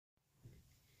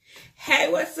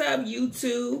Hey, what's up,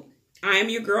 YouTube? I am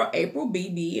your girl, April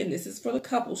BB, and this is for the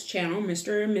couples channel,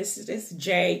 Mr. and Mrs.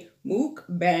 J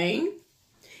Mukbang.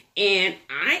 And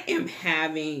I am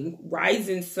having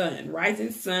Rising Sun.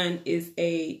 Rising Sun is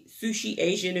a sushi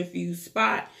Asian infused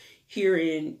spot here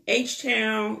in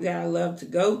H-Town that I love to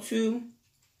go to.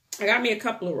 I got me a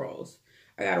couple of rolls.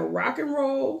 I got a rock and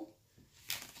roll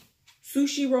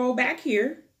sushi roll back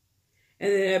here.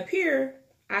 And then up here,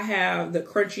 I have the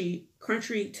crunchy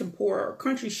tempura or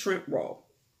crunchy shrimp roll,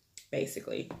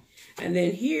 basically. And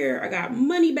then here I got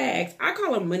money bags. I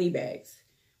call them money bags.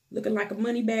 Looking like a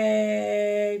money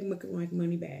bag, looking like a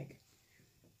money bag.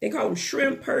 They call them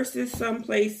shrimp purses some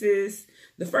places.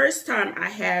 The first time I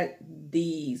had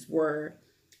these were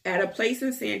at a place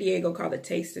in San Diego called the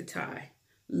Taste of Thai.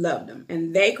 Loved them.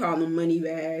 And they call them money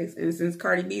bags. And since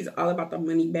Cardi B is all about the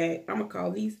money bag, I'm going to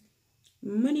call these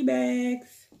money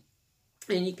bags.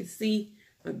 And you can see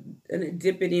I'm going to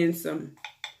dip it in some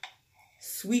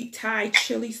sweet Thai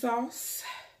chili sauce.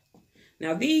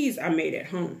 Now these I made at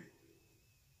home.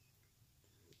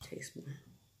 Taste one.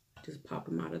 Just pop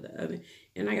them out of the oven.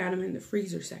 And I got them in the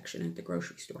freezer section at the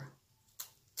grocery store.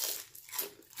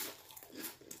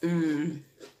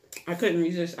 I couldn't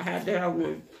resist. I had to have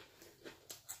one.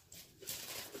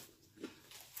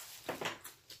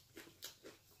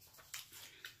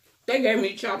 They gave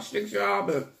me chopsticks, y'all,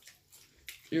 but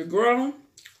your girl,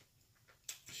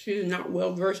 she's not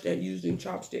well versed at using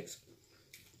chopsticks.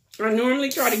 I normally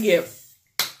try to get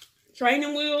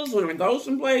training wheels when I go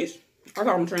someplace. I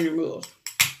call them training wheels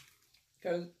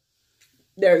because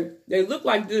they look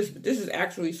like this, but this is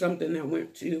actually something that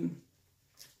went to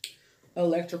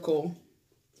electrical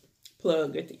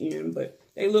plug at the end. But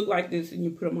they look like this, and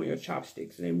you put them on your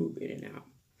chopsticks, and they move in and out.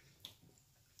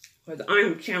 Because I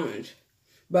am challenged.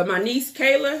 But my niece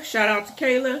Kayla, shout out to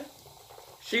Kayla,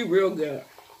 she real good.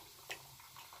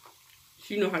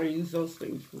 She know how to use those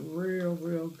things real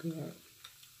good.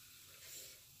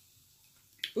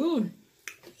 Ooh.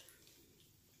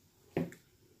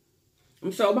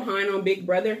 I'm so behind on Big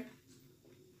Brother.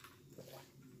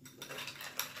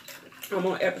 I'm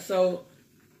on episode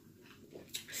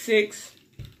 6.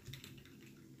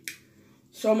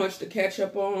 So much to catch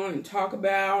up on and talk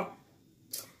about.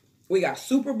 We got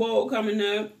Super Bowl coming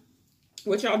up.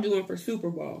 What y'all doing for Super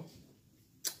Bowl?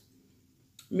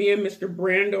 Me and Mr.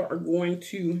 Brando are going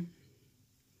to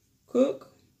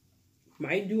cook.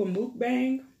 Might do a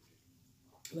mukbang.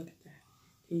 Look at that.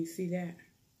 Can you see that?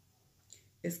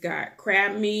 It's got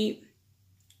crab meat,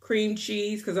 cream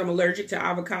cheese, because I'm allergic to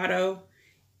avocado,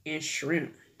 and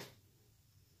shrimp.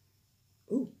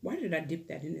 Ooh, why did I dip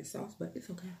that in this sauce? But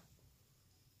it's okay.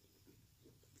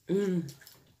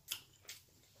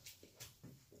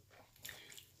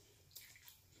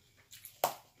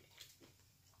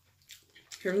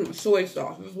 Here's my soy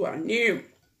sauce. This is what I need.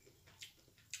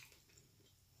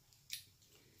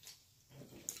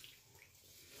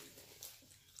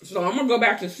 So I'm going to go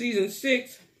back to season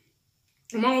 6.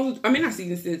 Not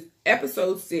season 6.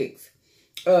 Episode 6.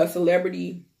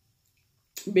 Celebrity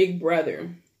Big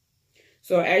Brother.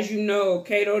 So as you know,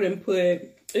 Kato didn't put...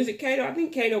 Is it Kato? I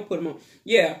think Kato put them on.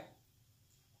 Yeah.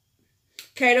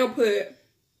 Kato put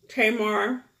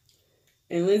Tamar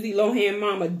and Lindsay Lohan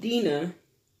mama Dina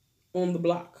on the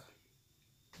block.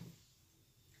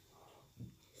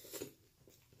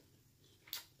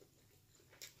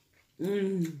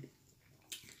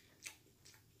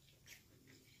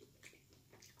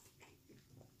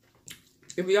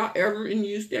 If y'all ever in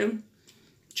Houston,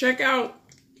 check out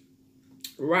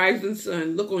Rising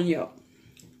Sun. Look on Yelp.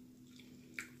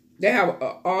 They have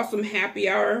an awesome happy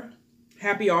hour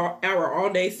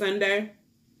all day Sunday.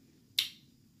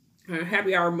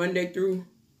 Happy hour Monday through,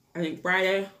 I think,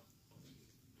 Friday.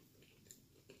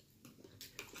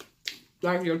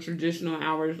 Like your traditional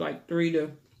hours, like 3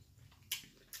 to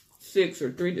 6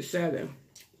 or 3 to 7.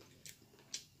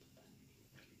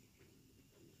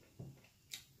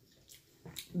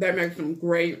 They make some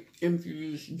great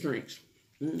infused drinks.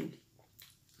 And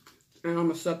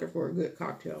I'm a sucker for a good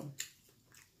cocktail.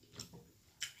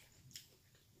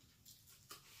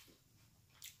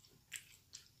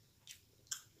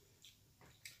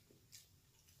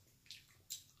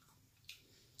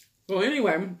 Well,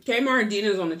 anyway, Tamar and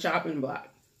Dina's on the chopping block.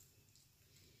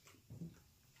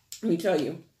 Let me tell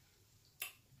you.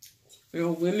 You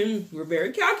know, women were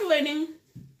very calculating.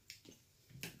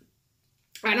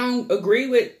 I don't agree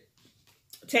with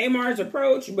Tamar's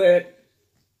approach, but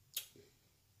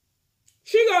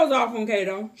she goes off on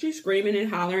Kato. She's screaming and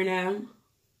hollering at him.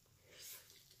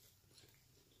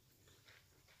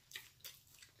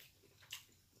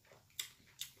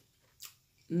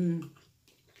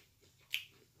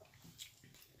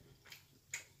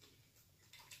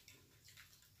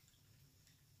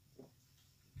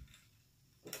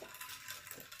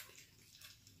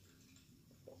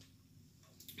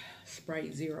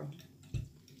 Sprite Zero.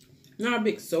 Not a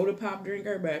big soda pop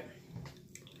drinker, but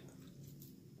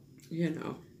you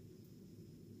know,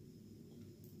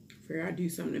 figure I do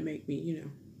something to make me, you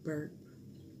know, burp.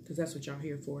 Because that's what y'all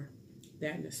here for.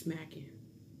 That and the smacking.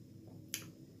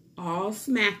 All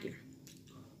smacking.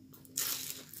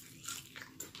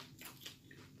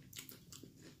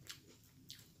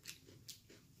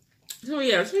 So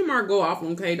yeah, Tamar go off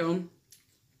on Kato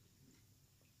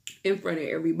in front of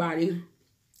everybody.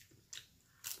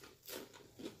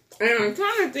 And I'm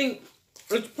trying to think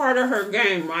it's part of her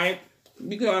game, right?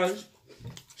 Because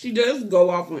she does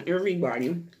go off on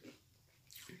everybody.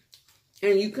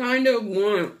 And you kind of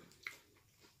want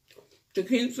to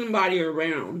keep somebody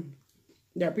around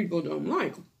that people don't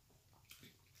like.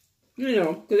 You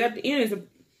know, because at the end,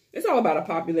 it's all about a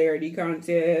popularity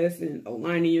contest and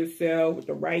aligning yourself with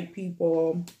the right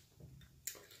people.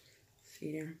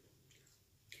 See there?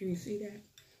 Can you see that?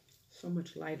 So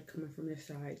much light coming from this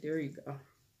side. There you go.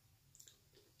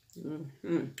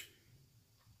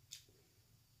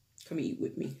 Come eat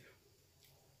with me.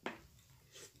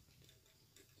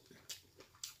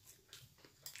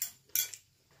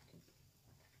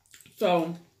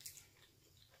 So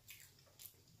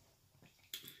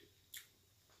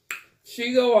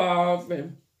she go off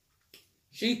and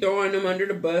she throwing him under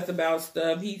the bus about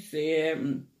stuff he said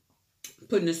and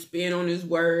putting a spin on his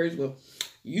words. Well,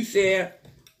 you said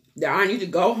that I need to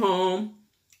go home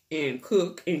and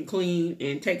cook and clean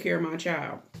and take care of my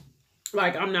child.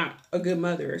 Like I'm not a good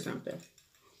mother or something.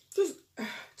 Just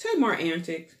Tamar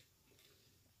antics.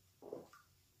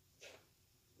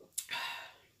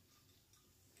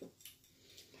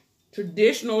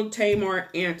 Traditional Tamar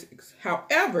antics.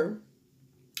 However,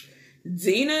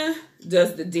 Dina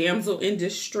does the damsel in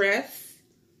distress.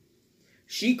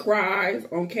 She cries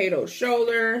on Kato's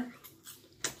shoulder.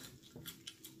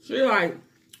 She like,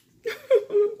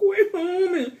 quit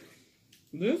home and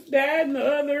this, that, and the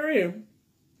other. And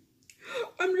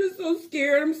I'm just so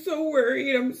scared. I'm so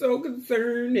worried. I'm so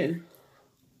concerned. And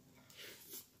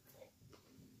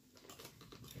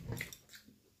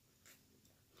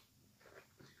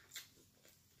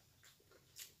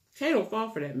Kato fall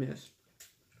for that mess.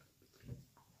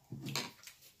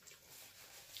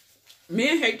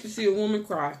 Men hate to see a woman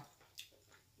cry.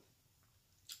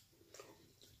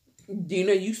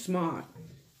 Dina, you smart.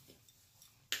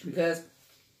 Because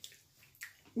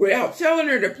without telling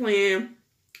her the plan,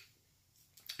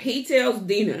 he tells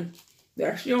Dina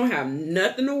that she don't have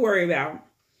nothing to worry about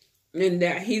and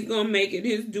that he's going to make it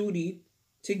his duty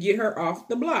to get her off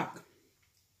the block.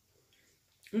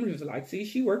 I'm just like, see,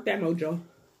 she worked that mojo.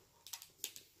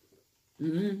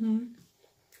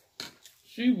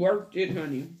 She worked it,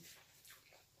 honey.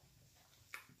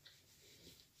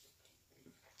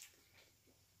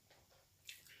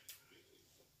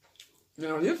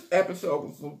 Now, this episode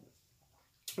was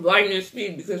lightning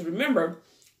speed because remember,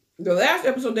 the last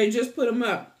episode, they just put them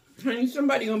up. Honey,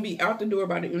 somebody going to be out the door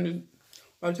by the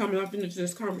time I finish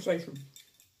this conversation.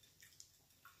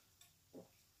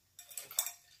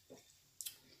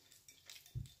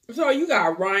 So, you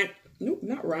got Ryan. Nope,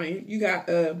 not Ryan. You got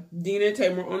Dina and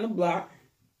Tamar on the block.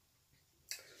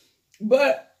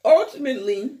 But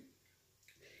ultimately,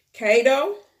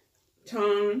 Kato,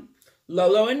 Tom,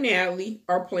 Lolo, and Natalie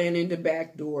are planning to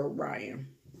backdoor Ryan.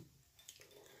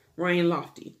 Ryan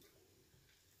Lofty,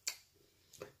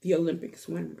 the Olympic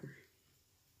swimmer.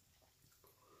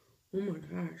 Oh my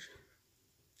gosh.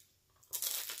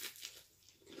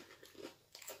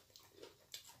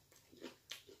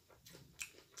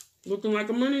 Looking like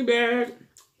a money bag.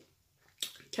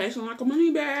 Tasting like a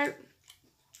money bag.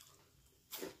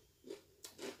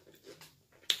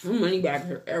 Money bags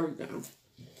are everything.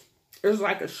 It's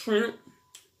like a shrimp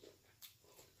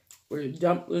with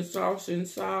dumpling sauce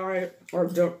inside, or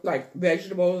like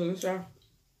vegetables and stuff.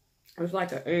 It's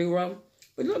like an egg roll.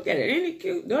 But look at it, ain't it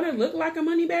cute? Don't it look like a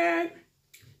money bag?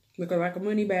 Looking like a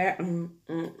money bag.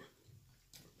 Let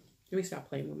me stop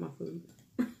playing with my food.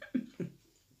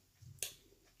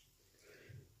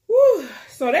 Woo.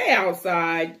 So they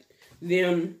outside.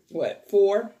 Them, what,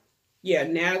 4? Yeah,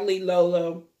 Natalie,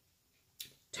 Lolo,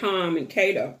 Tom, and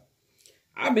Kato.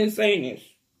 I've been saying this.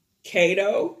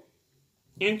 Kato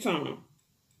and Tom.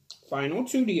 Final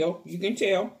 2 deal. You can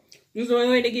tell. This is the only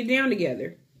way they get down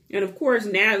together. And of course,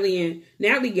 Natalie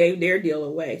gave their deal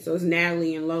away. So it's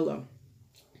Natalie and Lolo.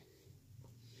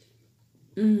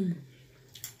 I'm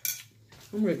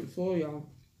ready for y'all.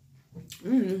 I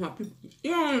don't know how people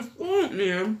get on the phone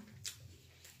now.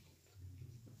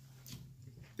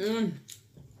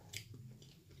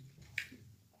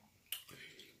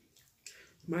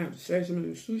 Might have to save some of the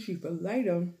sushi for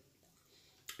later.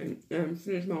 and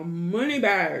finish my money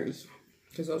bags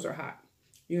because those are hot.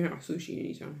 You can have sushi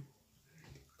anytime.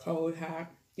 Cold,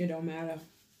 hot, it don't matter.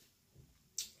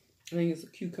 I think it's a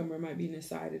cucumber might be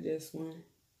inside of this one.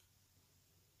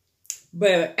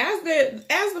 But as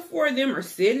the four of them are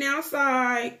sitting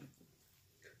outside,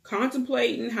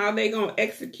 contemplating how they gonna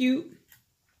execute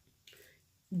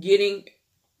getting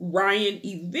Ryan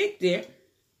evicted,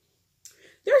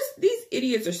 these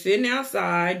idiots are sitting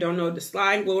outside, don't know the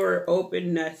sliding door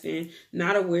open, nothing,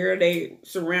 not aware of their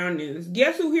surroundings.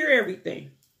 Guess who hear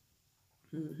everything?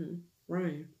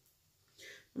 Ryan.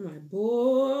 I'm like,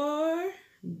 boy.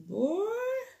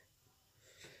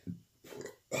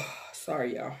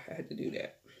 Sorry, y'all. I had to do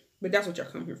that. But that's what y'all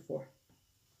come here for.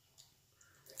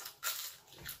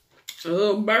 A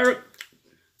little bird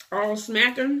all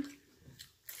smacking.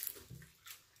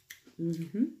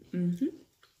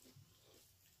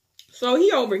 So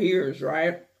he overhears,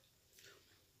 right?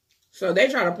 So they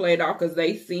try to play it off because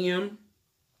they see him.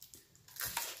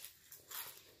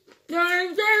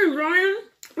 Hey, Ryan,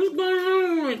 what's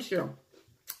going on with you?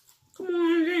 Come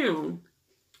on down.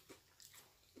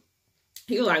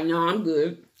 He like, no, I'm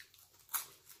good.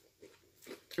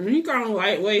 And he kind of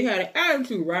lightweight had an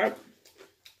attitude, right?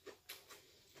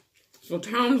 So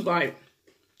Tom's like,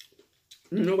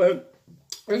 you know what?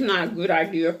 It's not a good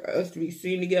idea for us to be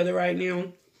seen together right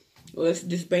now. Let's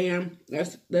disband.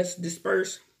 Let's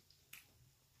disperse.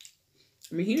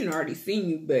 I mean, he didn't already seen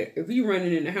you, but if you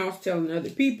running in the house telling other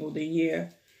people, then yeah,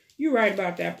 you're right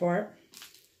about that part.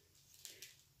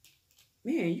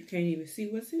 Man, you can't even see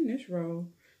what's in this roll.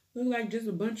 Look like just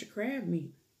a bunch of crab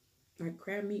meat. Like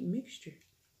crab meat mixture.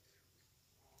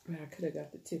 But I could have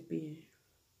got the tip in.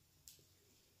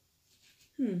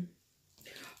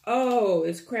 Oh,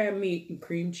 it's crab meat and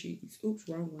cream cheese. Oops,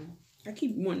 wrong one. I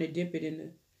keep wanting to dip it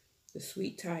in the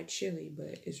sweet Thai chili,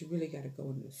 but it's really got to go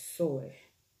in the soy.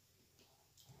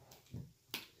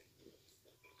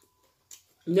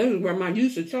 And this is where my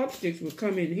use of chopsticks would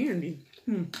come in handy.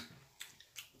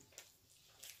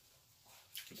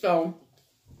 So,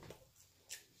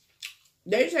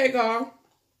 they take off.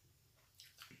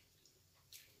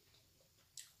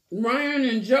 Ryan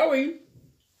and Joey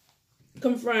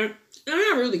confront. And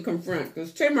not really confront,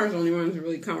 because Tamar's the only one who's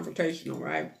really confrontational,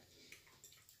 right?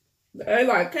 But they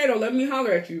like, Kato, let me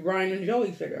holler at you. Ryan and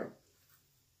Joey sit there.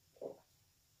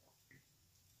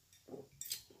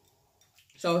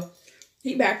 So,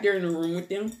 he back there in the room with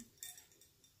them.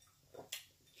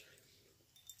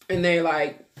 And they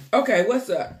like, okay, what's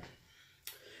up?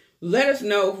 Let us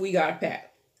know if we got a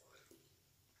pack.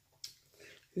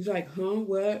 He's like, huh,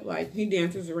 what? Like, he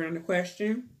dances around the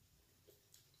question.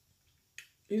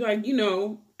 He's like, you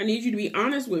know, I need you to be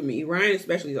honest with me. Ryan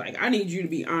especially like, I need you to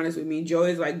be honest with me.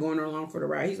 Joey's like going along for the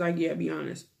ride. He's like, yeah, be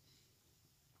honest.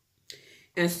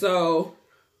 And so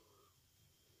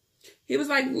he was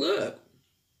like, look,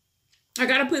 I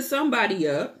got to put somebody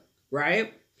up,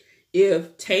 right?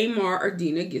 If Tamar or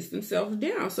Dina gets themselves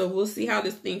down. So we'll see how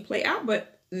this thing play out.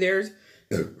 But there's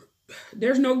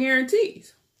no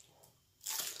guarantees.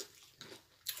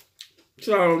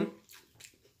 So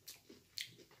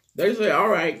they say, all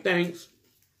right, thanks.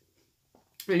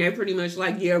 And they're pretty much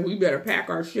like, yeah, we better pack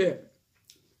our shit.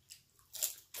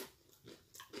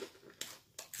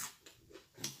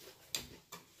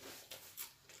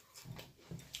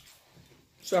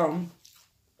 So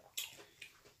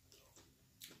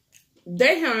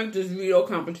they had this veto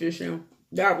competition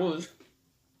that was,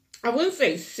 I wouldn't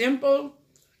say simple,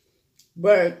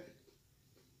 but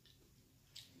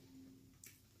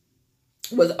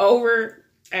was over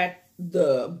at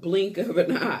the blink of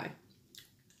an eye.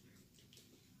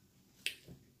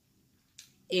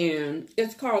 And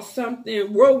it's called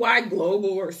something Worldwide Global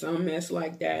or some mess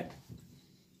like that.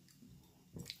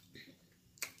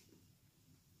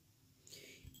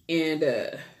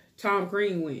 And Tom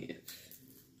Green wins.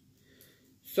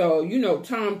 So, you know,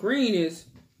 Tom Green is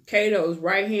Kato's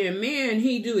right-hand man.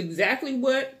 He do exactly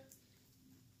what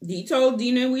he told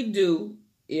Dina we'd do.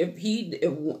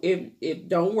 If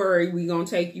don't worry, we gonna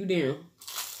take you down.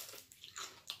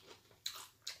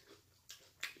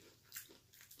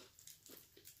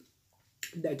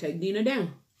 They take Dina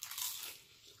down.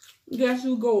 Guess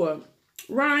who go up?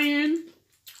 Ryan.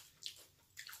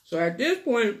 So at this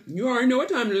point, you already know what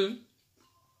time it is.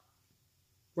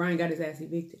 Ryan got his ass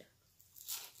evicted.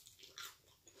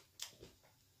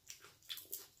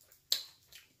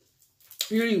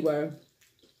 Anyway,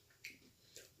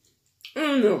 I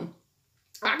don't know.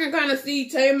 I can kind of see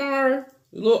Tamar,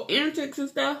 little antics and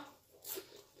stuff.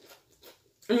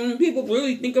 And when people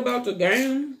really think about the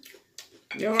game,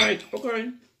 they're like,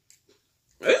 okay,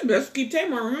 it's best to keep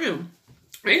Tamar around.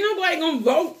 Ain't nobody gonna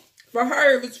vote for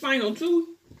her if it's final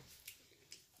too.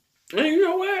 And you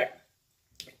know what?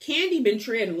 Candy been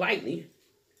treading lightly.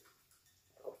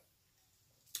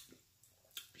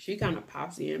 She kind of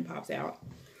pops in, pops out,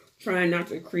 trying not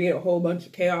to create a whole bunch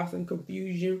of chaos and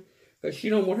confusion because she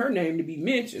don't want her name to be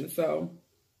mentioned. So,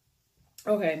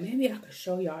 okay, maybe I could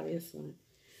show y'all this one.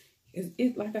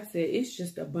 It like I said, it's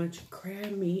just a bunch of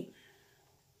crab meat.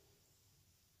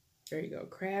 There you go,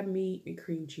 crab meat and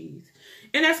cream cheese,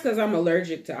 and that's because I'm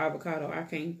allergic to avocado. I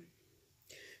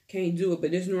can't do it,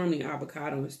 but it's normally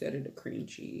avocado instead of the cream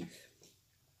cheese.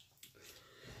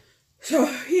 So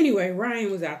anyway,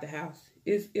 Ryan was out the house.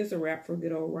 It's a wrap for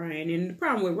good old Ryan. And the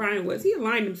problem with Ryan was he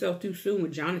aligned himself too soon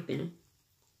with Jonathan.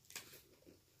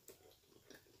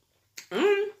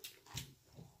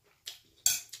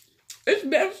 It's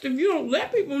best if you don't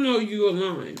let people know you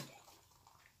align.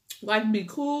 Like, be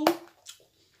cool,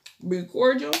 be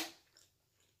cordial,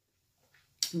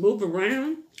 move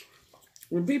around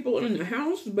with people in the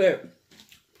house, but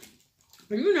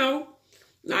you know,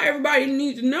 not everybody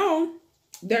needs to know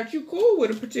that you're cool with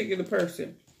a particular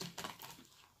person.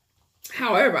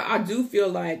 However, I do feel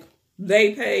like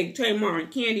they pegged Tamar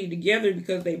and Candy together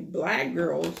because they black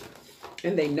girls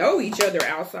and they know each other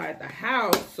outside the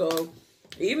house. So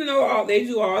even though they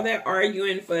do all that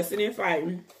arguing, fussing, and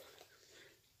fighting,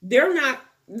 they're not,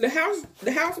 the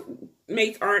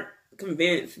housemates aren't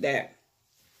convinced that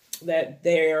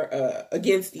they're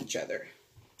against each other.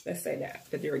 Let's say that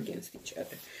they're against each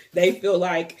other. They feel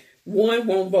like one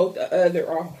won't vote the other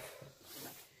off.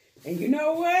 And you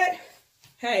know what?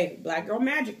 Hey, black girl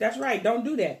magic. That's right. Don't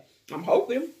do that. I'm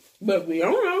hoping, but we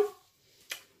don't know.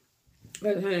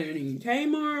 But honey,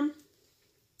 Tamar.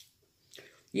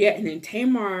 Yeah, and then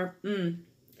Tamar.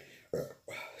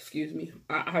 Excuse me.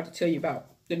 I have to tell you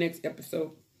about the next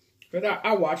episode. Because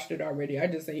I watched it already. I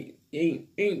just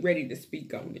ain't ready to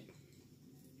speak on it.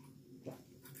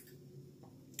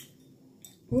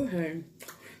 Okay.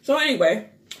 So anyway,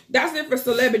 that's it for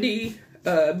Celebrity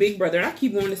Big Brother. I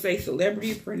keep wanting to say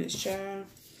Celebrity Apprentice, child.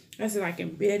 That's like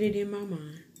embedded in my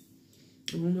mind.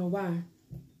 I don't know why.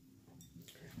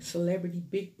 Celebrity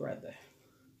Big Brother.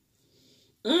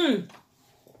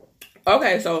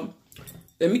 Okay, so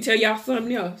let me tell y'all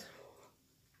something else.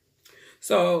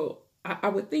 So I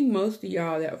would think most of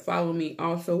y'all that follow me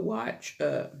also watch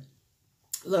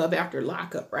Love After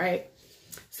Lockup, right?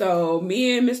 So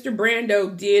me and Mr.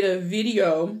 Brando did a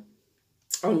video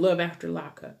on Love After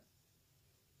Lockup.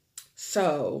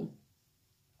 So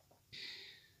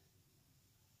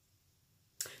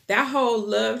that whole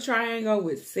love triangle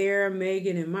with Sarah,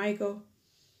 Megan, and Michael.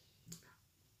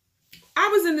 I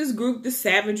was in this group, the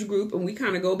Savage group, and we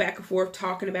kind of go back and forth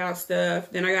talking about stuff.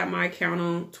 Then I got my account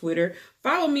on Twitter.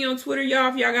 Follow me on Twitter, y'all.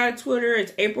 If y'all got a Twitter,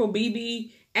 it's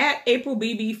AprilBB, at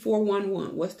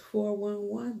AprilBB411. What's the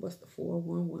 411? What's the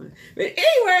 411? But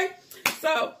anyway,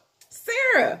 so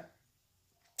Sarah,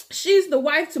 she's the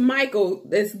wife to Michael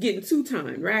that's getting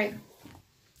two-timed, right?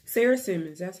 Sarah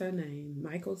Simmons, that's her name.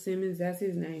 Michael Simmons, that's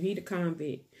his name. He the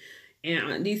convict.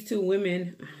 And these two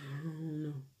women, I don't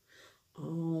know. I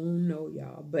don't know,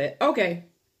 y'all. But, okay.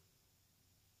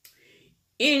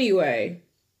 Anyway,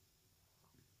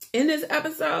 in this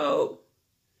episode,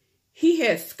 he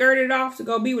has skirted off to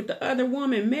go be with the other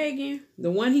woman, Megan. The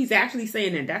one he's actually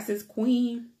saying that that's his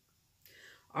queen.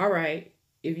 All right.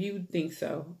 If you think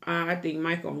so. I think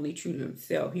Michael only true to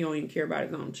himself. He don't even care about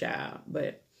his own child.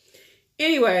 But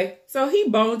anyway, so he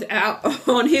bones out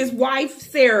on his wife,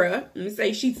 Sarah. I'm going to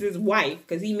say she's his wife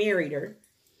because he married her.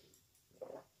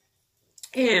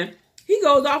 And he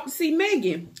goes off to see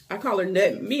Megan. I call her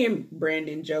Nut. Me and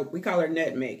Brandon joke. We call her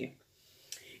Nut Megan.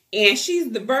 And she's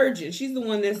the virgin. She's the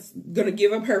one that's going to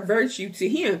give up her virtue to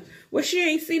him. Well, she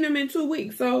ain't seen him in 2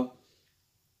 weeks. So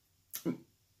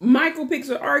Michael picks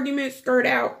an argument, skirt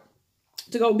out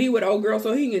to go be with old girl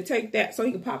so he can take that, so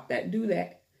he can pop that, do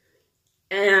that.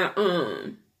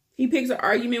 And he picks an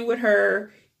argument with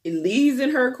her. It leaves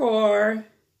in her car,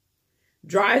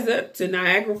 drives up to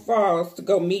Niagara Falls to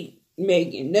go meet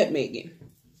Megan, Nut Megan.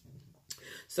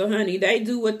 So, honey, they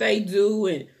do what they do,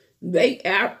 and they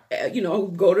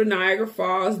go to Niagara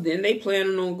Falls. Then they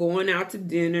planning on going out to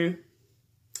dinner.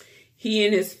 He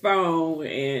in his phone,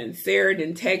 and Sarah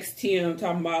then text him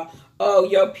talking about, oh,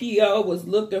 your PO was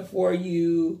looking for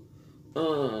you.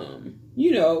 And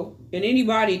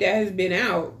anybody that has been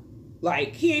out,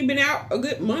 like, he ain't been out a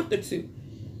good month or two.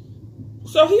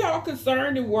 So he all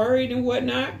concerned and worried and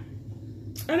whatnot.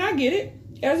 And I get it,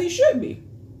 as he should be.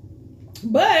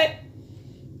 But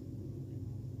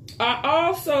I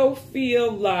also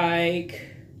feel like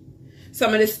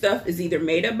some of this stuff is either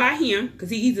made up by him,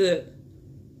 because he's a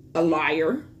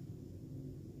liar,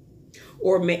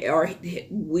 or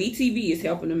WeTV is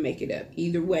helping him make it up.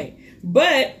 Either way.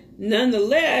 But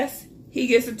nonetheless, he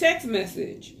gets a text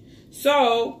message.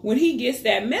 So when he gets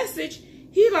that message,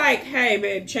 he like, hey,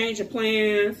 babe, change your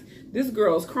plans. This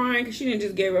girl's crying because she didn't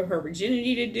just give up her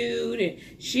virginity to dude, and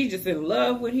she just in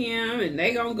love with him, and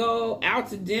they gonna go out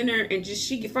to dinner, and just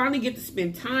she finally get to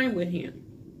spend time with him.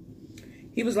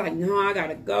 He was like, no, I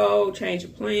gotta go, change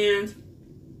your plans.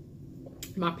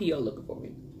 My PO looking for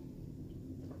me.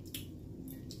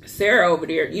 Sarah over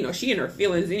there, you know, she in her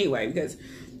feelings anyway, because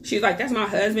she's like, that's my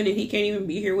husband, and he can't even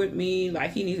be here with me,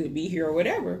 like he needs to be here or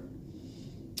whatever.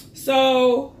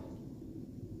 So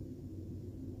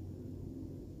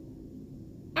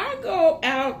I go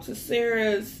out to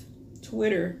Sarah's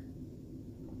Twitter,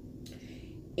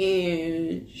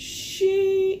 and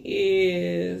she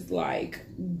is like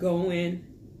going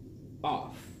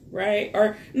off, right?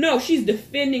 Or no, she's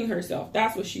defending herself.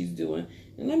 That's what she's doing.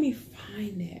 And let me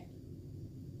find that.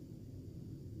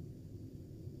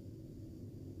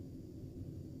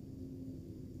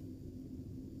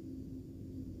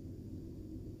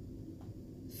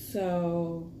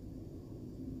 So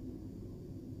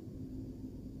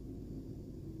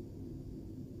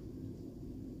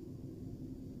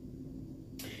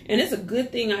and it's a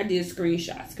good thing I did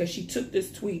screenshots, because she took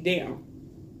this tweet down.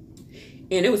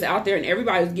 And it was out there and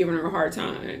everybody was giving her a hard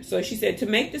time. So she said, to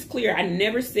make this clear, I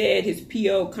never said his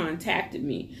PO contacted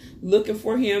me looking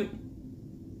for him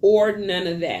or none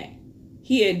of that.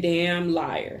 He a damn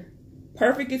liar.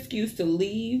 Perfect excuse to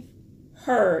leave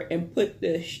her and put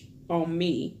this on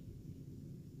me.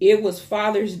 It was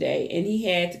Father's Day and he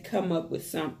had to come up with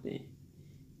something.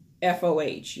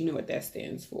 FOH, you know what that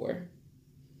stands for.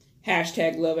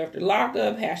 Hashtag love after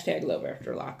lockup. Hashtag love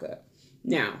after lockup.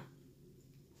 Now,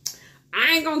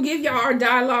 I ain't gonna give y'all our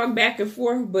dialogue back and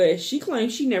forth, but she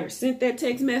claims she never sent that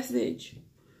text message.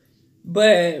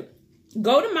 But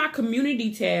go to my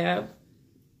community tab.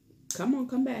 Come on,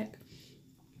 come back.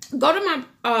 Go to my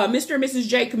Mr. and Mrs.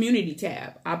 J community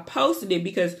tab. I posted it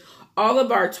because all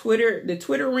of our the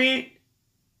Twitter rant,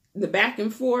 the back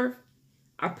and forth,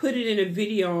 I put it in a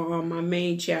video on my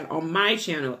main channel, on my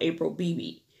channel, April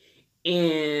BB.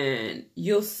 And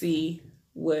you'll see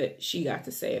what she got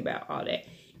to say about all that.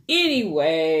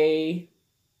 Anyway,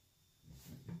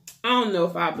 I don't know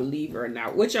if I believe her or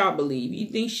not. What y'all believe? You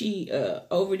think she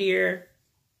over there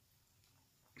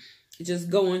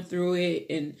just going through it,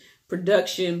 and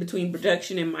between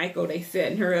production and Michael, they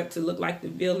setting her up to look like the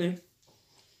villain?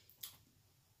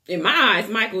 In my eyes,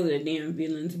 Michael's the damn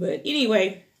villains. But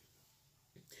anyway,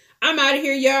 I'm out of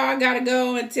here, y'all. I gotta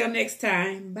go. Until next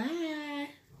time. Bye.